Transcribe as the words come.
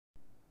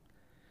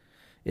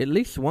At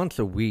least once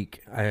a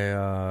week,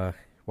 while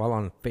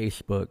on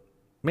Facebook,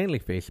 mainly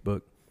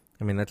Facebook.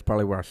 I mean, that's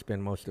probably where I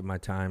spend most of my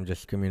time,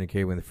 just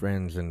communicating with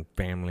friends and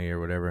family or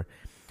whatever.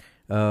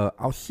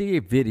 I'll see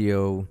a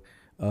video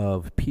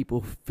of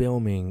people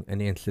filming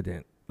an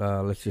incident.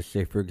 Let's just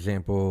say, for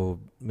example,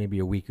 maybe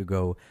a week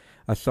ago,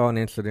 I saw an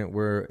incident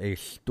where a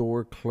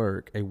store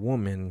clerk, a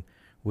woman,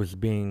 was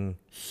being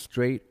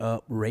straight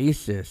up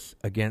racist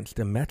against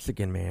a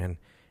Mexican man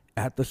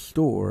at the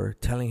store,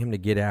 telling him to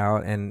get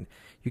out. And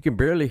you can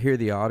barely hear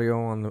the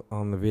audio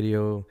on the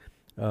video,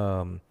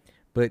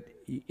 but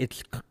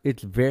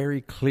it's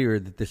very clear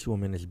that this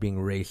woman is being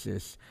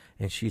racist,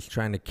 and she's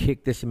trying to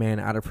kick this man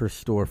out of her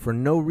store for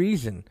no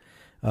reason.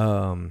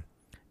 In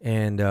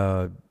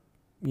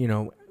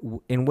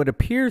what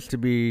appears to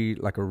be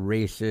like a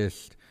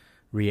racist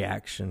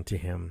reaction to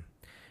him.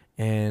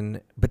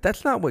 But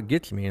that's not what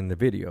gets me in the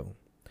video.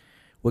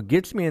 What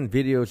gets me in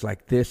videos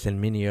like this and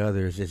many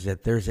others is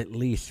that there's at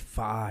least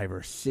 5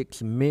 or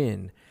 6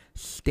 men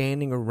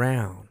standing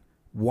around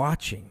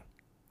watching.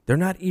 They're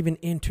not even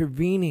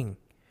intervening.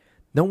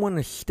 No one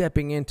is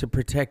stepping in to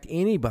protect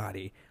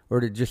anybody or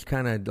to just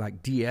kind of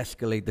like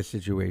de-escalate the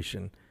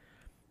situation.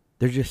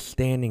 They're just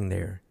standing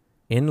there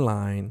in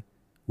line,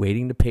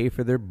 waiting to pay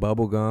for their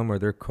bubble gum or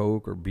their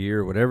Coke or beer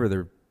or whatever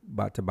they're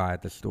about to buy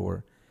at the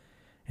store.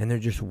 And they're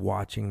just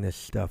watching this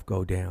stuff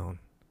go down.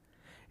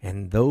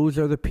 And those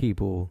are the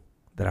people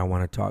that I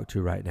want to talk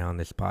to right now in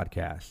this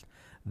podcast.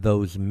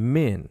 Those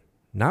men,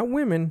 not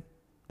women.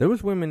 There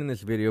was women in this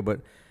video,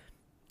 but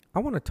I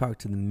want to talk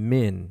to the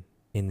men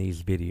in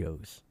these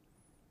videos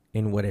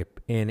in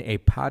a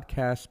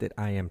podcast that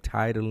I am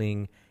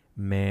titling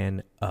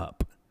Man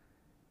Up.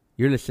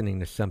 You're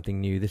listening to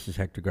Something New. This is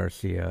Hector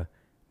Garcia.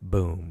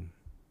 Boom.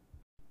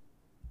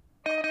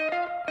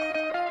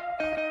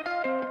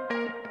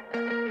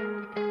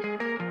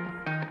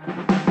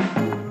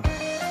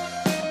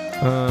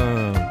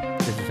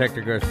 This is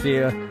Hector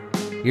Garcia.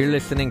 You're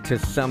listening to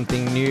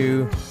Something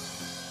New,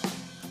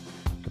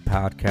 the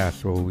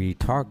podcast where we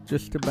talk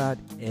just about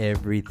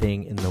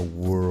everything in the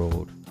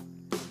world.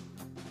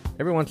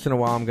 Every once in a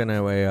while, I'm going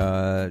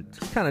to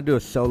just kind of do a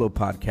solo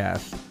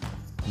podcast.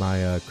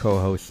 My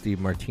co-host,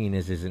 Steve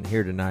Martinez, isn't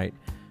here tonight.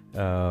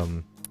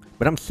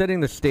 But I'm setting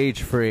the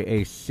stage for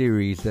a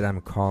series that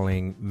I'm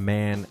calling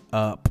Man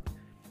Up.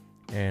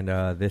 And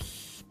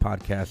this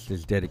podcast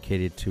is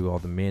dedicated to all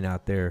the men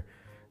out there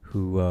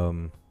who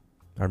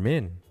are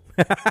men.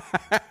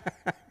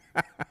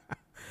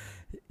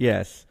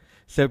 Yes.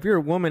 So if you're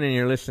a woman and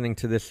you're listening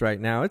to this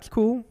right now, it's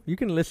cool. You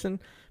can listen.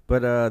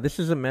 But this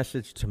is a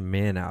message to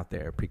men out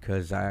there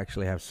because I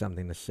actually have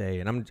something to say.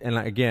 And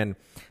again,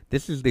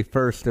 this is the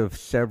first of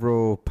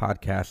several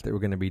podcasts that we're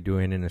going to be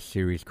doing in a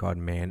series called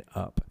Man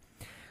Up.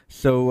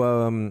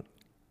 So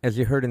as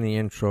you heard in the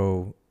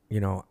intro,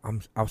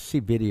 I'll see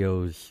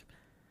videos.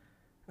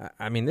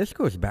 I mean, this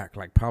goes back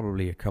like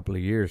probably a couple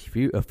of years,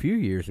 a few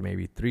years,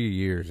 maybe 3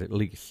 years at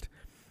least,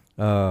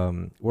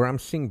 where I'm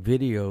seeing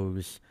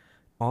videos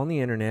on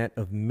the internet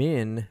of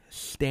men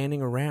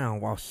standing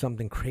around while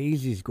something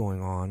crazy is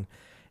going on,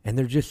 and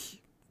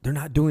they're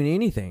not doing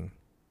anything.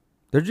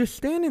 They're just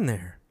standing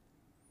there.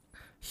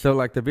 So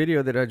like the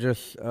video that I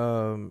just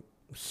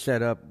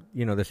set up,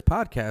 this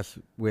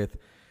podcast with,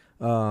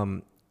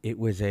 it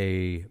was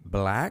a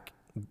black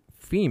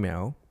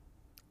female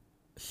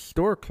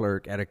store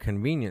clerk at a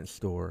convenience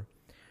store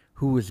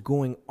who was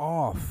going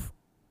off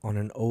on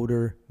an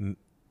older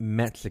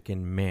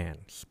Mexican man,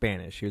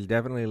 Spanish. He was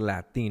definitely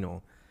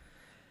Latino.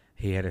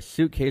 He had a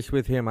suitcase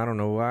with him. I don't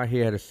know why he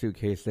had a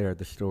suitcase there at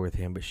the store with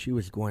him, but she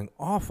was going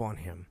off on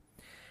him.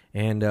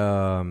 And,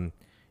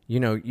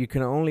 you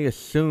can only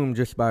assume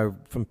just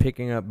from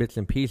picking up bits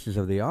and pieces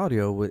of the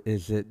audio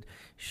is that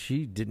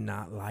she did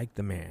not like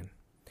the man.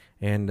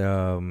 And,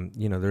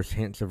 there's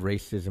hints of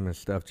racism and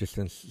stuff just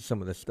in some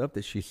of the stuff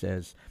that she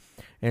says.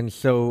 And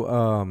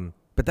so,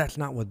 but that's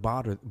not what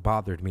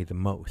bothered me the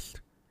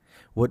most.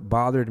 What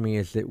bothered me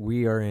is that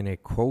we are in a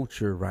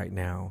culture right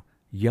now,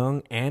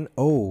 young and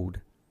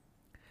old,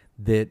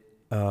 that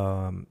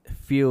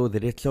feel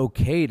that it's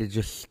okay to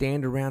just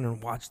stand around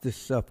and watch this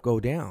stuff go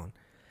down.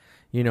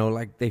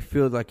 Like they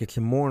feel like it's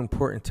more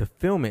important to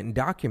film it and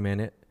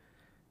document it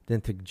than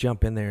to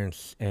jump in there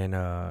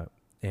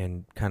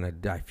and kind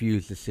of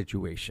diffuse the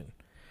situation.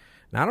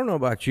 Now, I don't know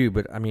about you,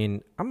 but I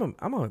mean, I'm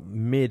a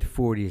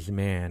mid-40s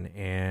man,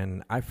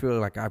 and I feel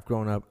like I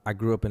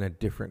grew up in a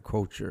different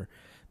culture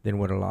than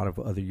what a lot of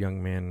other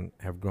young men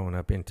have grown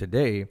up in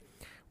today,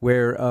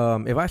 where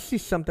if I see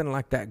something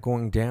like that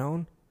going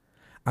down,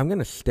 I'm going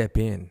to step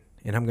in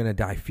and I'm going to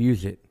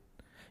diffuse it.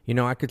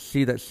 I could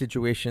see that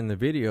situation in the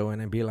video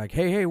and I'd be like,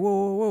 hey,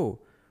 whoa.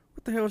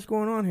 What the hell is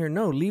going on here?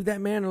 No, leave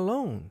that man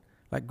alone.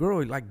 Like,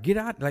 girl, like, get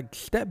out, like,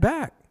 step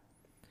back.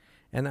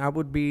 And I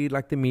would be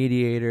like the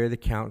mediator, the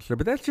counselor,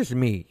 but that's just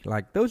me.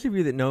 Like, those of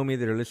you that know me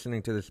that are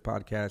listening to this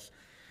podcast,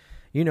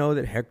 you know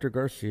that Hector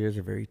Garcia is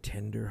a very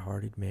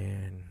tender-hearted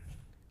man.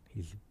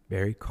 He's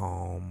very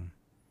calm,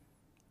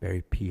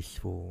 very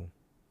peaceful,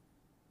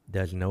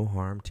 does no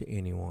harm to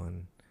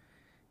anyone.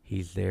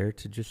 He's there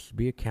to just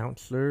be a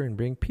counselor and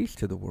bring peace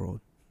to the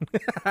world.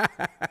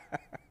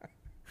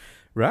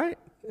 Right?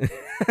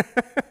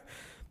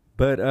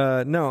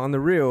 But no, on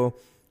the real,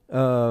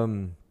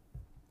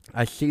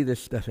 I see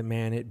this stuff and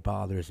man, it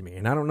bothers me.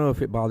 And I don't know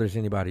if it bothers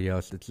anybody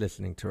else that's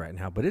listening to right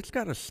now, but it's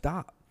got to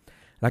stop.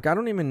 Like, I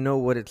don't even know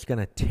what it's going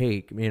to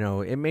take. You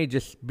know, it may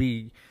just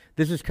be,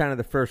 this is kind of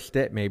the first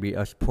step, maybe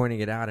us pointing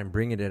it out and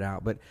bringing it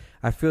out. But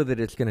I feel that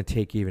it's going to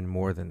take even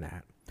more than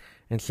that.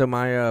 And so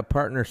my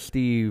partner,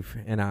 Steve,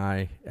 and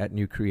I at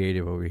New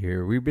Creative over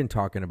here, we've been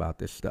talking about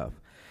this stuff.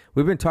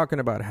 We've been talking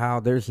about how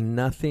there's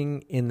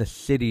nothing in the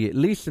city, at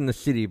least in the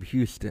city of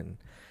Houston,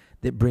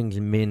 that brings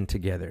men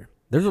together.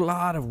 There's a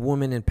lot of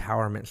woman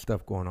empowerment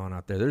stuff going on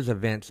out there. There's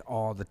events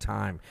all the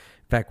time.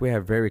 In fact, we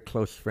have very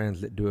close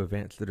friends that do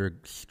events that are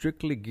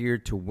strictly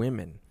geared to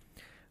women,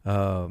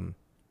 and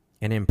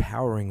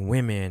empowering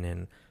women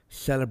and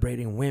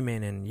celebrating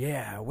women. And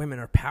yeah, women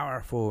are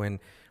powerful and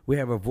we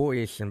have a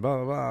voice and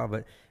blah, blah, blah.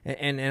 But,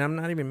 and I'm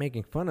not even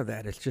making fun of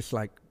that. It's just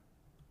like,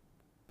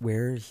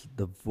 where's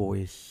the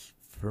voice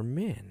for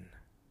men?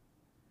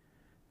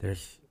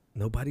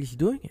 Nobody's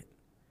doing it.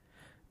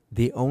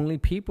 The only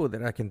people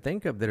that I can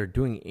think of that are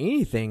doing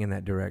anything in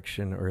that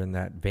direction or in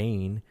that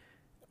vein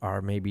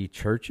are maybe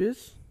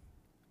churches.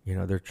 You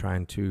know, they're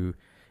trying to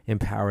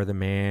empower the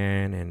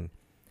man, and,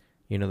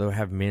 you know, they'll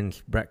have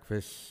men's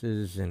breakfasts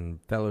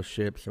and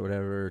fellowships or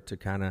whatever to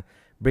kind of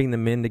bring the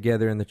men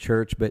together in the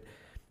church. But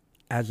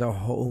as a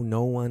whole,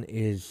 no one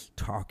is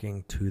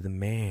talking to the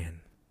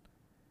man.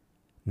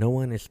 No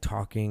one is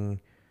talking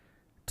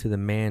to the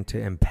man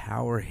to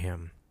empower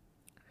him.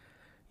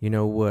 You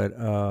know what?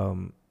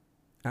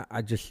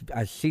 I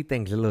see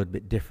things a little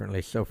bit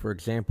differently. So, for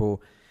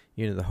example,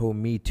 you know, the whole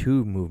Me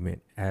Too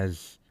movement,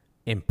 as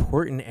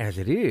important as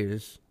it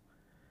is,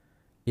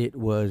 it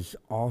was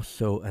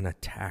also an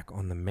attack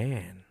on the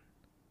man.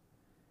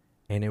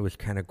 And it was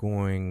kind of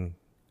going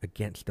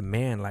against the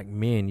man, like,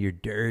 men, you're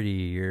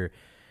dirty,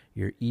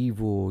 you're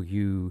evil,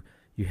 you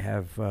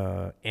have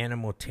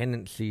animal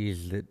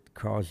tendencies that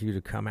cause you to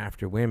come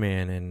after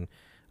women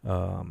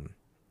and,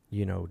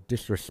 you know,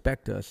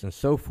 disrespect us and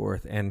so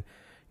forth. And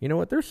you know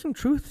what? There's some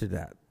truth to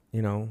that,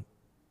 you know,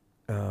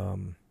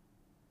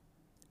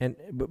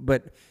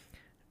 but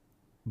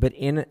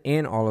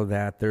in all of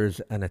that, there's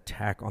an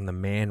attack on the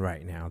man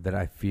right now that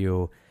I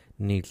feel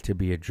needs to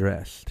be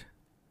addressed,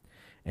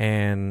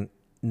 and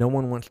no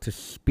one wants to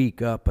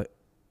speak up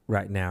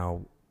right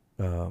now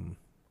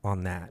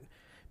on that,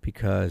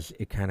 because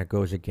it kind of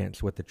goes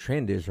against what the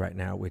trend is right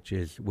now, which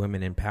is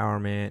women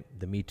empowerment,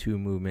 the Me Too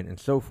movement, and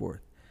so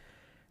forth.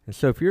 And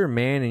so, if you're a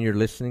man and you're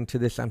listening to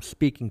this, I'm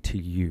speaking to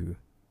you.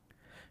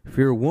 If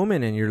you're a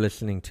woman and you're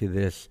listening to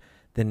this,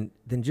 then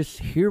just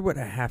hear what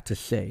I have to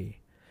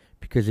say.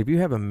 Because if you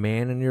have a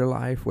man in your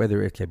life,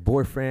 whether it's a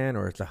boyfriend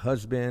or it's a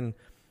husband,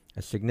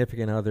 a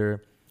significant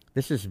other,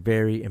 this is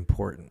very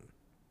important.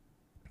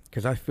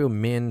 Because I feel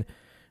men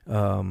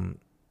are,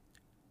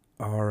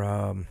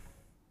 I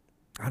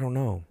don't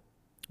know.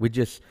 I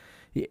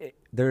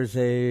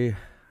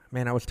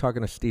was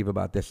talking to Steve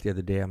about this the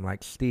other day. I'm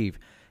like, Steve,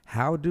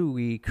 how do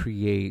we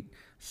create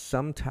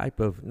some type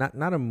of,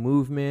 not a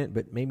movement,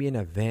 but maybe an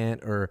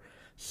event or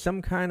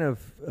some kind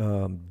of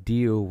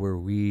deal where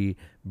we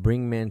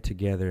bring men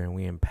together and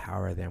we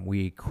empower them,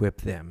 we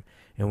equip them,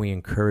 and we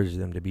encourage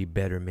them to be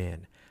better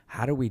men?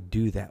 How do we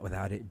do that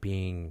without it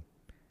being,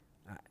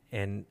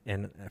 and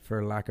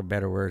for lack of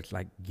better words,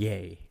 like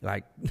gay?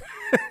 Like,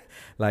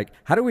 like,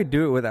 how do we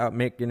do it without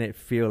making it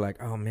feel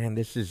like, oh man,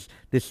 this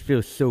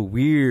feels so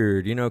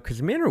weird, you know?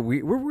 Because men are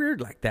we're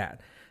weird like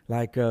that.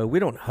 Like, we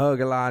don't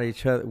hug a lot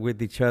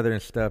with each other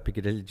and stuff,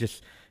 because it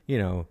just, you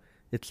know,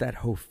 it's that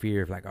whole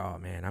fear of like, oh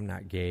man, I'm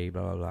not gay,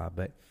 blah, blah, blah.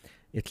 But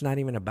it's not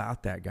even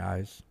about that,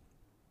 guys.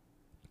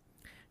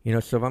 You know,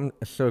 so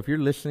if you're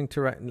listening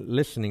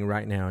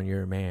right now and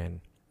you're a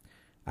man,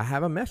 I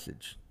have a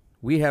message.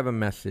 We have a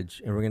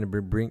message, and we're going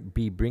to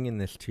be bringing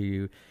this to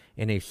you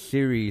in a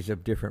series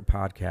of different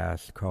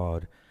podcasts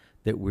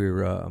that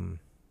will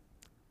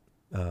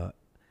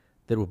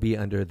be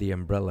under the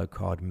umbrella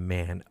called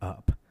Man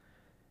Up.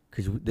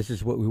 Because this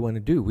is what we want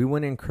to do. We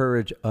want to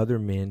encourage other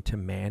men to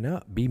man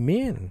up, be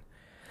men.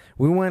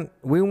 We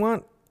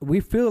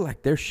feel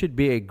like there should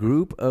be a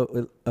group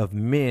of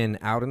men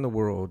out in the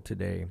world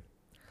today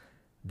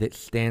that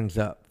stands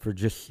up for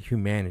just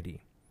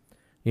humanity.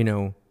 You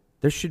know,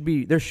 there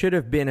should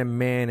have been a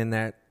man in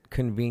that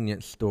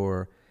convenience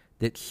store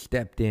that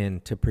stepped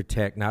in to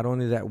protect not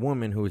only that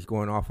woman who was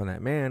going off on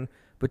that man,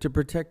 but to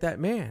protect that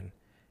man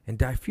and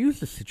diffuse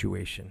the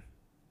situation.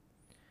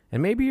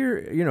 And maybe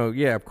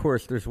of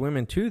course, there's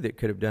women too that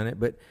could have done it,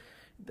 but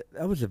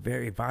that was a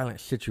very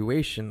violent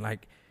situation.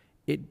 Like,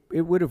 it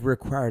would have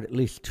required at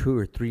least 2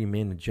 or 3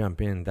 men to jump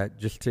in, that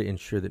just to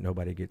ensure that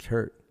nobody gets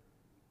hurt.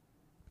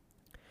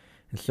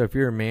 And so if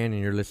you're a man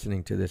and you're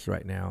listening to this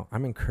right now,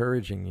 I'm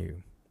encouraging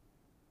you,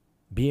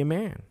 be a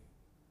man.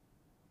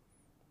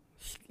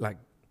 Like,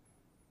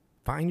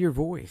 find your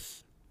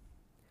voice.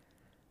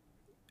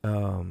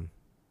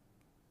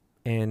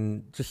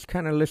 and just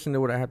kind of listen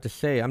to what I have to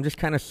say. I'm just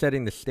kind of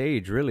setting the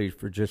stage, really,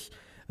 for just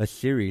a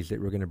series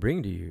that we're going to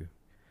bring to you,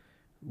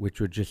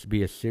 which would just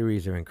be a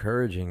series of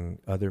encouraging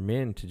other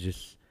men to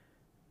just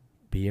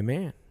be a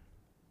man.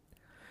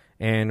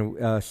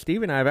 And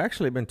Steve and I have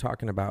actually been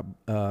talking about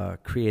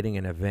creating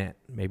an event,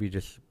 maybe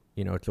just,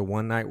 it's a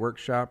one-night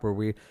workshop where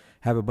we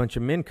have a bunch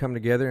of men come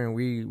together and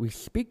we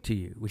speak to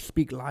you. We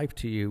speak life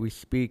to you. We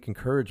speak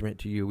encouragement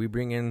to you. We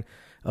bring in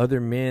other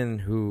men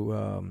who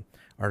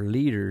are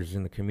leaders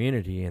in the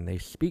community, and they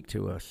speak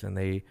to us, and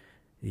they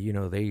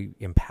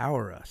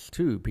empower us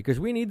too, because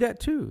we need that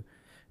too.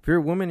 If you're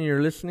a woman and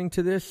you're listening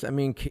to this, I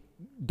mean,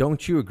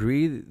 don't you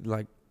agree that,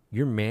 like,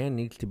 your man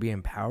needs to be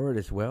empowered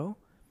as well?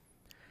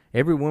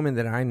 Every woman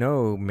that I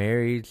know,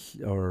 married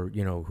or,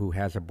 who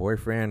has a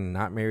boyfriend and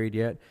not married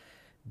yet,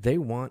 they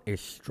want a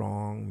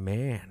strong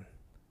man.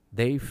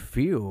 I've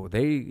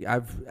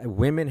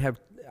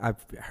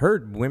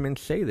heard women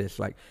say this,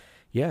 like,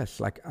 yes,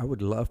 like, I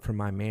would love for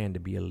my man to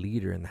be a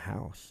leader in the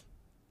house.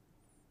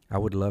 I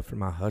would love for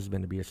my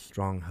husband to be a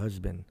strong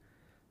husband,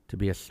 to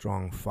be a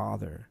strong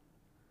father,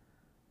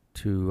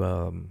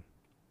 to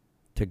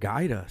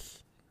guide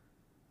us.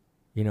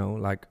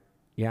 Like,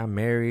 yeah, I'm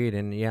married,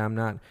 and yeah, I'm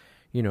not,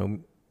 I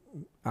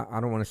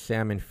don't want to say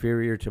I'm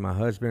inferior to my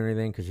husband or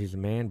anything because he's a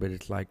man, but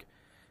it's like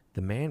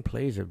the man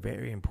plays a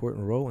very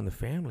important role in the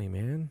family,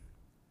 man.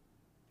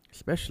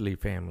 Especially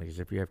families.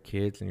 If you have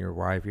kids and your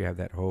wife, you have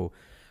that whole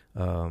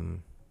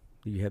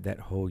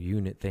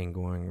unit thing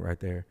going right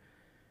there.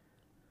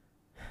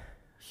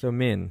 So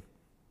men,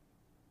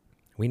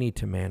 we need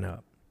to man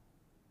up.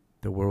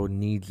 The world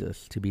needs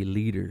us to be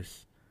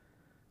leaders.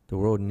 The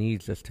world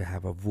needs us to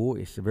have a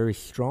voice, a very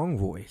strong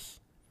voice.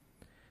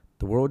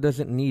 The world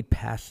doesn't need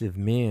passive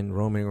men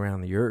roaming around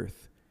the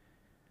earth.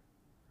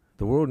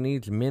 The world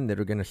needs men that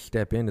are going to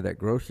step into that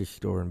grocery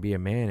store and be a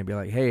man and be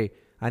like, hey,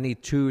 I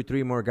need 2 or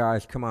 3 more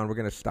guys. Come on, we're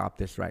going to stop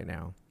this right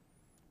now.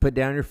 Put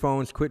down your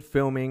phones, quit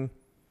filming.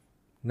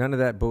 None of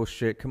that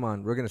bullshit. Come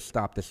on, we're going to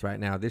stop this right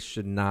now. This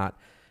should not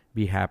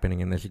be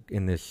happening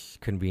in this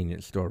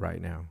convenience store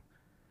right now.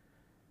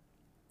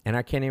 And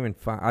I can't even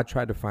find. I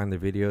tried to find the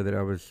video that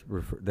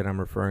I'm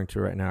referring to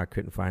right now. I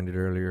couldn't find it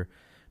earlier.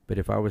 But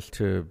if I was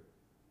to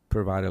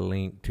provide a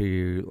link to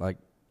you, like,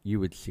 you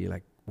would see,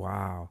 like,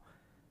 wow,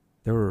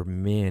 there were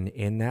men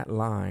in that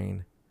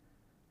line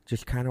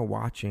just kind of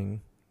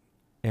watching,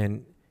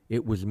 and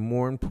it was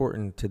more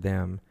important to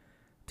them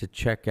to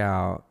check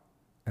out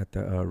at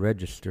the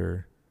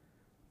register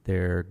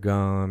their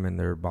gum and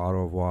their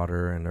bottle of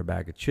water and their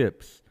bag of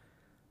chips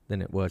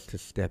than it was to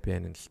step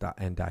in and stop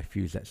and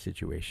diffuse that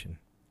situation.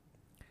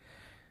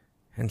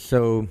 And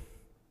so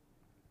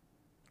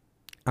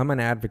I'm an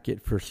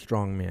advocate for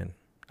strong men.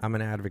 I'm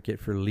an advocate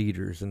for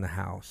leaders in the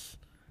house,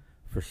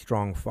 for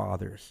strong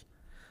fathers.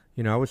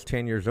 I was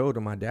 10 years old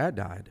when my dad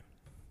died,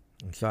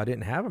 and so I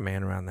didn't have a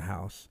man around the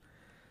house.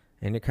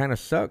 And it kind of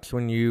sucks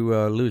when you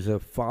lose a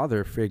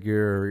father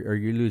figure, or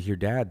you lose your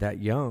dad that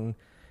young,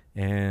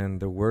 and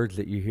the words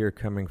that you hear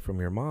coming from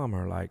your mom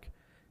are like,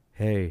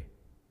 hey,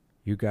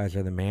 you guys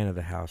are the man of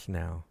the house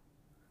now.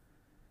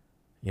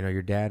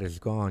 Your dad is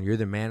gone. You're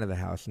the man of the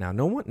house now.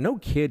 No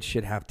kid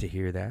should have to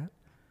hear that.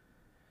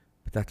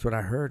 But that's what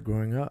I heard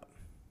growing up.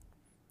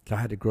 So I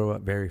had to grow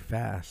up very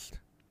fast.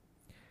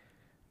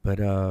 But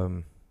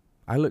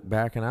I look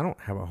back and I don't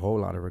have a whole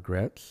lot of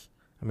regrets.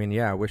 I mean,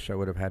 yeah, I wish I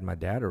would have had my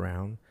dad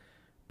around,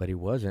 but he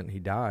wasn't. He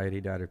died.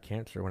 He died of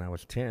cancer when I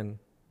was 10.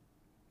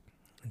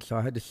 And so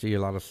I had to see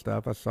a lot of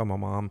stuff. I saw my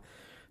mom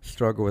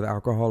struggle with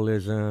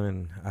alcoholism,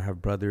 and I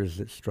have brothers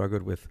that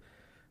struggled with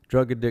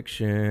drug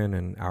addiction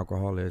and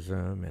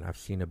alcoholism, and I've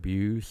seen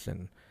abuse,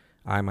 and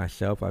I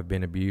myself, I've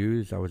been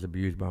abused. I was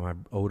abused by my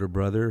older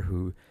brother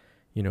who,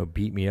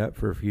 beat me up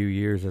for a few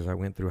years as I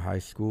went through high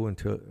school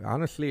until,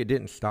 honestly, it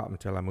didn't stop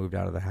until I moved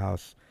out of the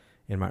house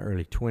in my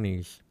early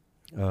 20s.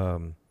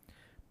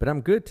 But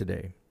I'm good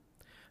today.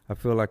 I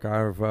feel like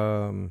I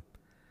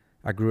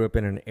grew up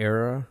in an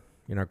era,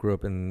 I grew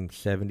up in the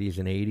 70s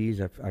and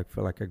 80s. I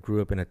feel like I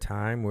grew up in a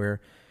time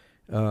where,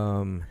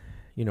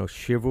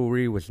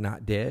 chivalry was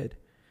not dead.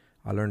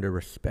 I learned to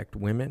respect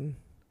women.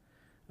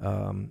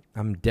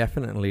 I'm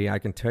definitely, I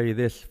can tell you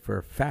this for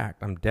a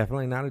fact, I'm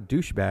definitely not a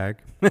douchebag.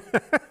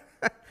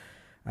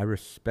 I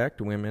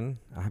respect women.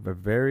 I have a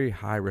very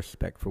high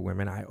respect for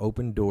women. I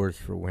open doors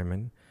for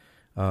women.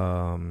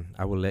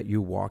 I will let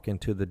you walk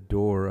into the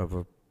door of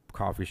a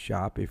coffee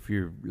shop. If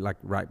you're like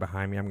right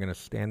behind me, I'm going to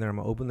stand there. I'm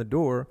going to open the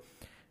door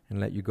and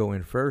let you go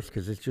in first,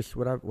 because it's just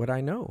what I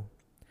know.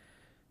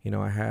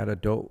 I had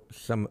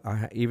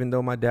even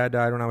though my dad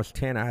died when I was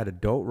 10, I had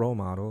adult role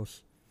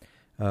models.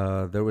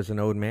 There was an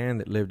old man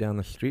that lived down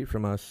the street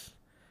from us,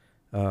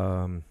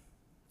 down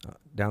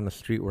the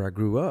street where I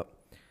grew up.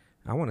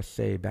 I want to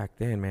say back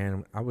then,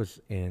 man, I was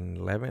in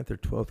 11th or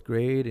 12th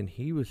grade, and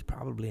he was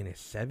probably in his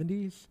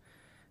 70s,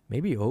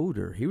 maybe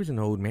older. He was an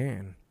old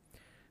man.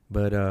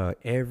 But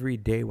every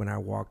day when I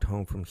walked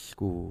home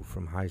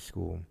from high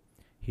school,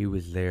 he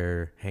was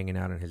there hanging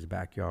out in his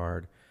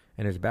backyard,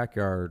 and his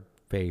backyard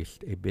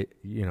faced a bit,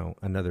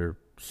 another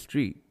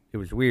street. it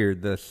was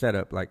weird, the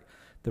setup, like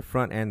the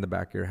front and the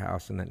back of your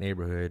house in that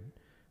neighborhood,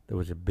 there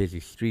was a busy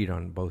street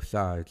on both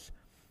sides.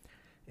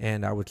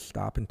 And I would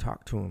stop and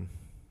talk to him.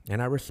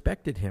 And I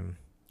respected him.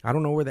 I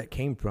don't know where that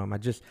came from.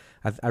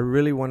 I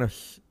really want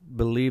to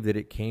believe that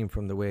it came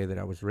from the way that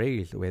I was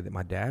raised, the way that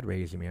my dad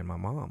raised me and my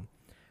mom,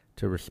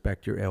 to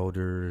respect your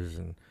elders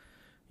and,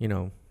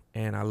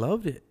 and I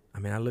loved it. I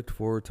mean, I looked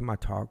forward to my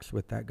talks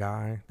with that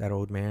guy, that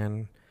old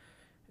man,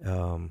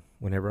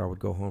 whenever I would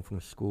go home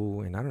from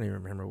school. And I don't even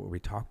remember what we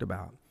talked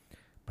about,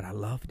 but I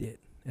loved it.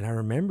 And I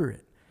remember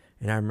it.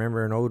 And I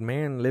remember an old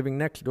man living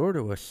next door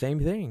to us, same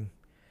thing.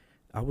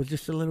 I was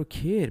just a little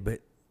kid,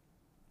 but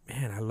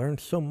man, I learned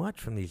so much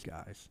from these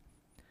guys.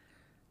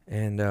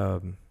 And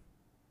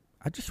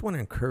I just want to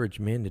encourage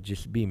men to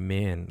just be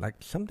men. Like,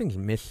 something's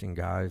missing,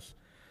 guys.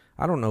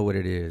 I don't know what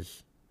it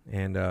is.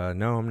 And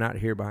no, I'm not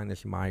here behind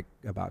this mic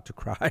about to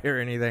cry or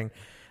anything.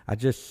 I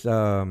just,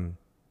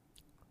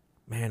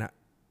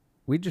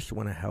 we just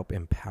want to help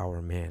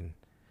empower men.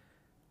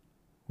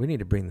 We need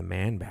to bring the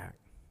man back.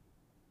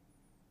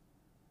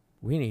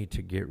 We need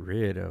to get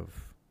rid of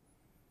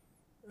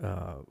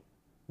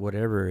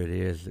whatever it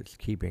is that's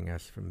keeping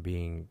us from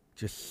being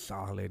just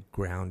solid,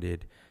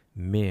 grounded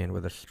men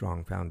with a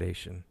strong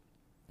foundation.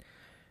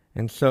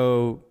 And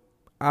so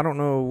I don't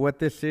know what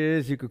this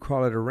is. You could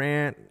call it a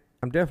rant.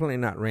 I'm definitely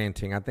not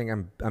ranting. I think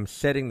I'm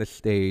setting the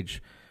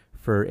stage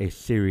for a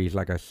series,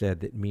 like I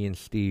said, that me and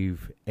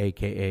Steve,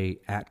 a.k.a.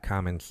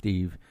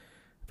 @CommonSteve,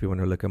 if you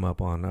want to look him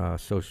up on on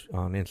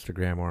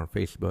Instagram or on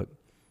Facebook,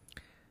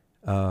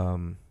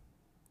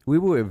 we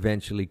will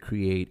eventually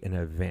create an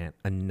event,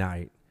 a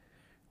night,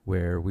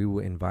 where we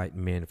will invite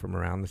men from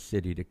around the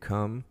city to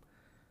come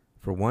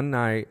for one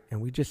night, and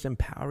we just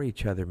empower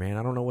each other, man.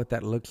 I don't know what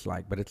that looks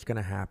like, but it's going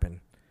to happen.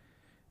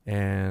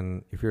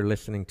 And if you're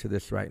listening to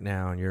this right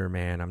now and you're a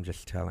man, I'm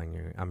just telling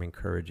you, I'm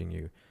encouraging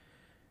you.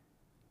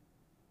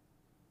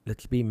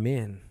 Let's be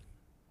men.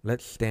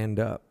 Let's stand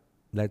up.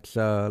 Let's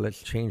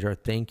change our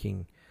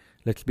thinking.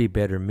 Let's be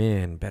better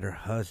men, better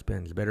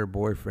husbands, better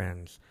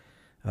boyfriends,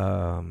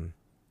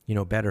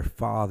 better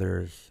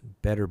fathers,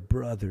 better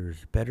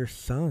brothers, better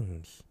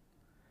sons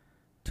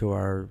to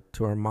our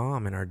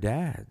mom and our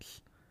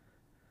dads,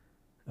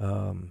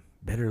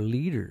 better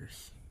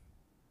leaders.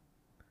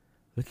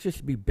 Let's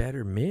just be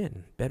better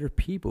men, better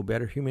people,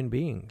 better human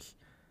beings.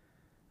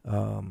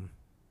 Let's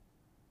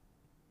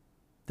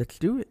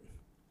do it.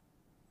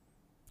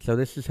 So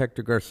this is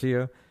Hector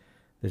Garcia.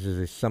 This is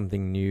a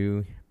Something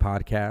New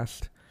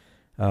podcast.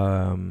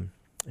 In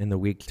the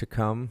weeks to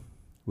come,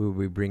 we will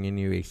be bringing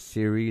you a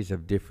series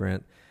of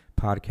different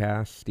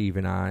podcasts, Steve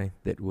and I,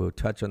 that will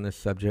touch on this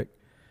subject.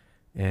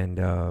 And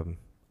I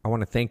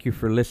want to thank you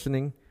for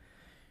listening.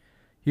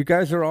 You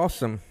guys are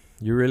awesome.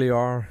 You really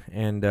are.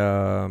 And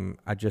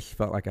I just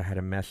felt like I had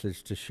a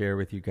message to share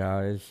with you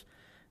guys.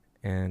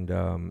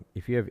 And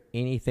if you have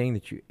anything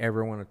that you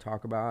ever want to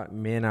talk about,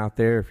 men out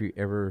there, if you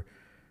ever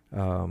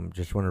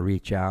just want to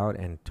reach out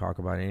and talk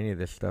about any of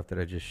this stuff that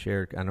I just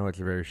shared, I know it's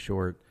very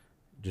short,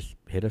 just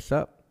hit us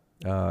up.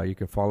 You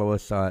can follow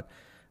us at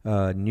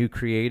New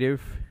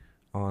Creative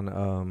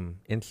on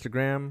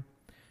Instagram.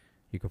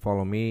 You can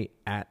follow me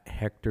at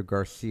Hector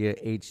Garcia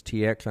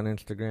HTX on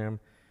Instagram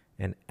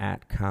and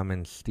at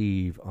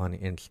CommonSteve on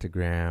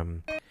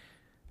Instagram.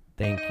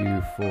 Thank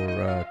you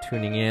for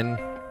tuning in.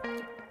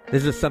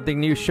 This is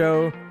Something New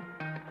show.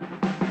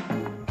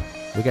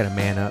 We got to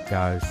man up,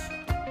 guys.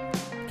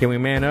 Can we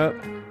man up?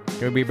 Can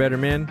we be better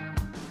men?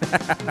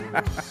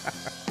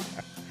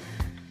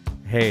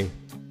 Hey,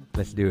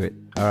 let's do it.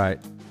 All right.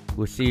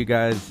 We'll see you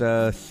guys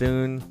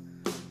soon.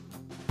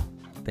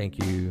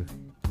 Thank you.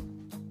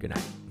 Good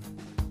night.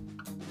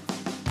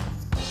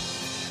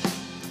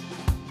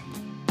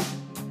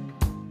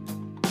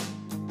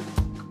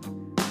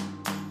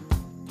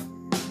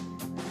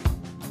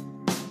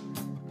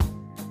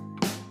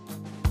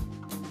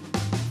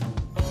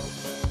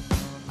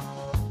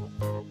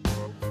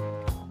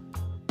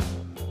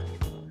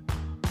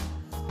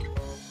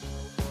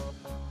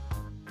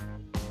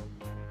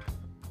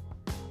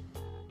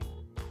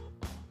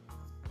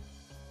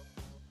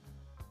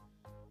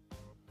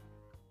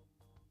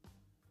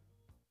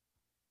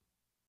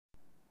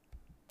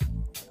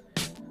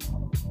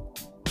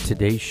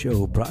 Today's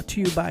show brought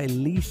to you by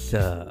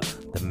Leesa,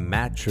 the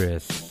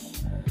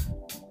mattress.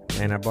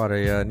 And I bought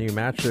a new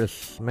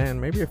mattress,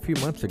 maybe a few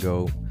months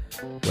ago.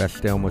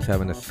 West Elm was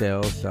having a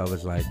sale, so I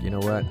was like, you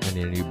know what? I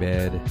need a new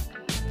bed.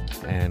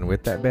 And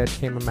with that bed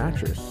came a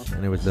mattress,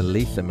 and it was the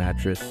Leesa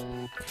mattress.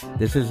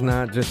 This is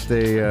not just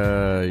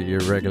your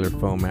regular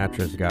foam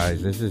mattress,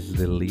 guys. This is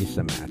the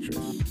Leesa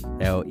mattress,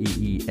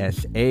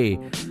 Leesa.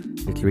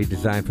 It's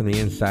redesigned from the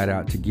inside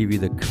out to give you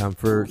the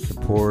comfort,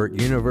 support,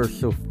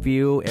 universal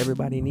feel.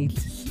 Everybody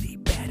needs to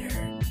sleep better.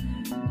 You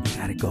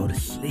gotta go to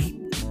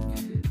sleep.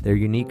 Their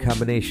unique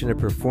combination of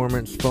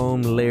performance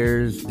foam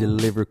layers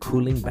deliver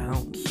cooling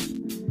bounce,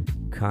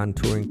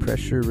 contouring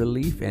pressure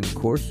relief, and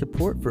core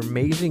support for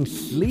amazing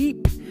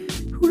sleep.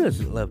 Who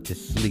doesn't love to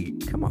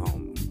sleep? Come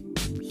on.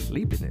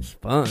 Sleeping is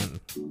fun,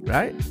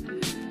 right?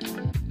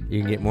 You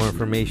can get more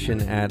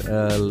information at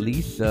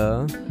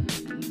Leesa.com.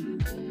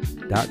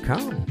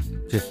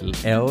 Just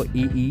Leesa.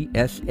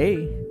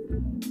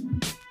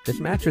 This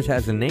mattress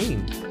has a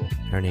name.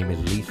 Her name is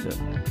Leesa.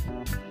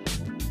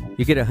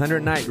 You get a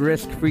 100-night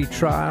risk-free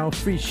trial,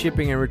 free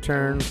shipping and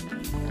returns.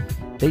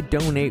 They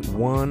donate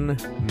one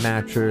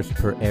mattress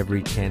per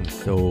every 10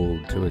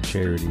 sold to a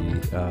charity.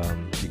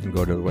 You can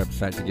go to the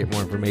website to get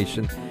more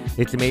information.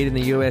 It's made in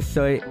the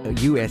USA.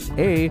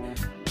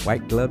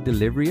 White glove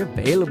delivery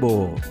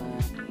available.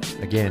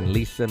 Again,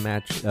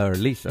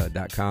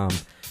 Leesa.com.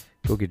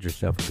 Go get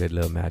yourself a good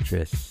little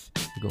mattress.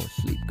 You're going to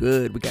sleep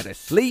good. We got to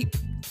sleep.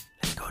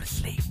 Let's go to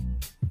sleep.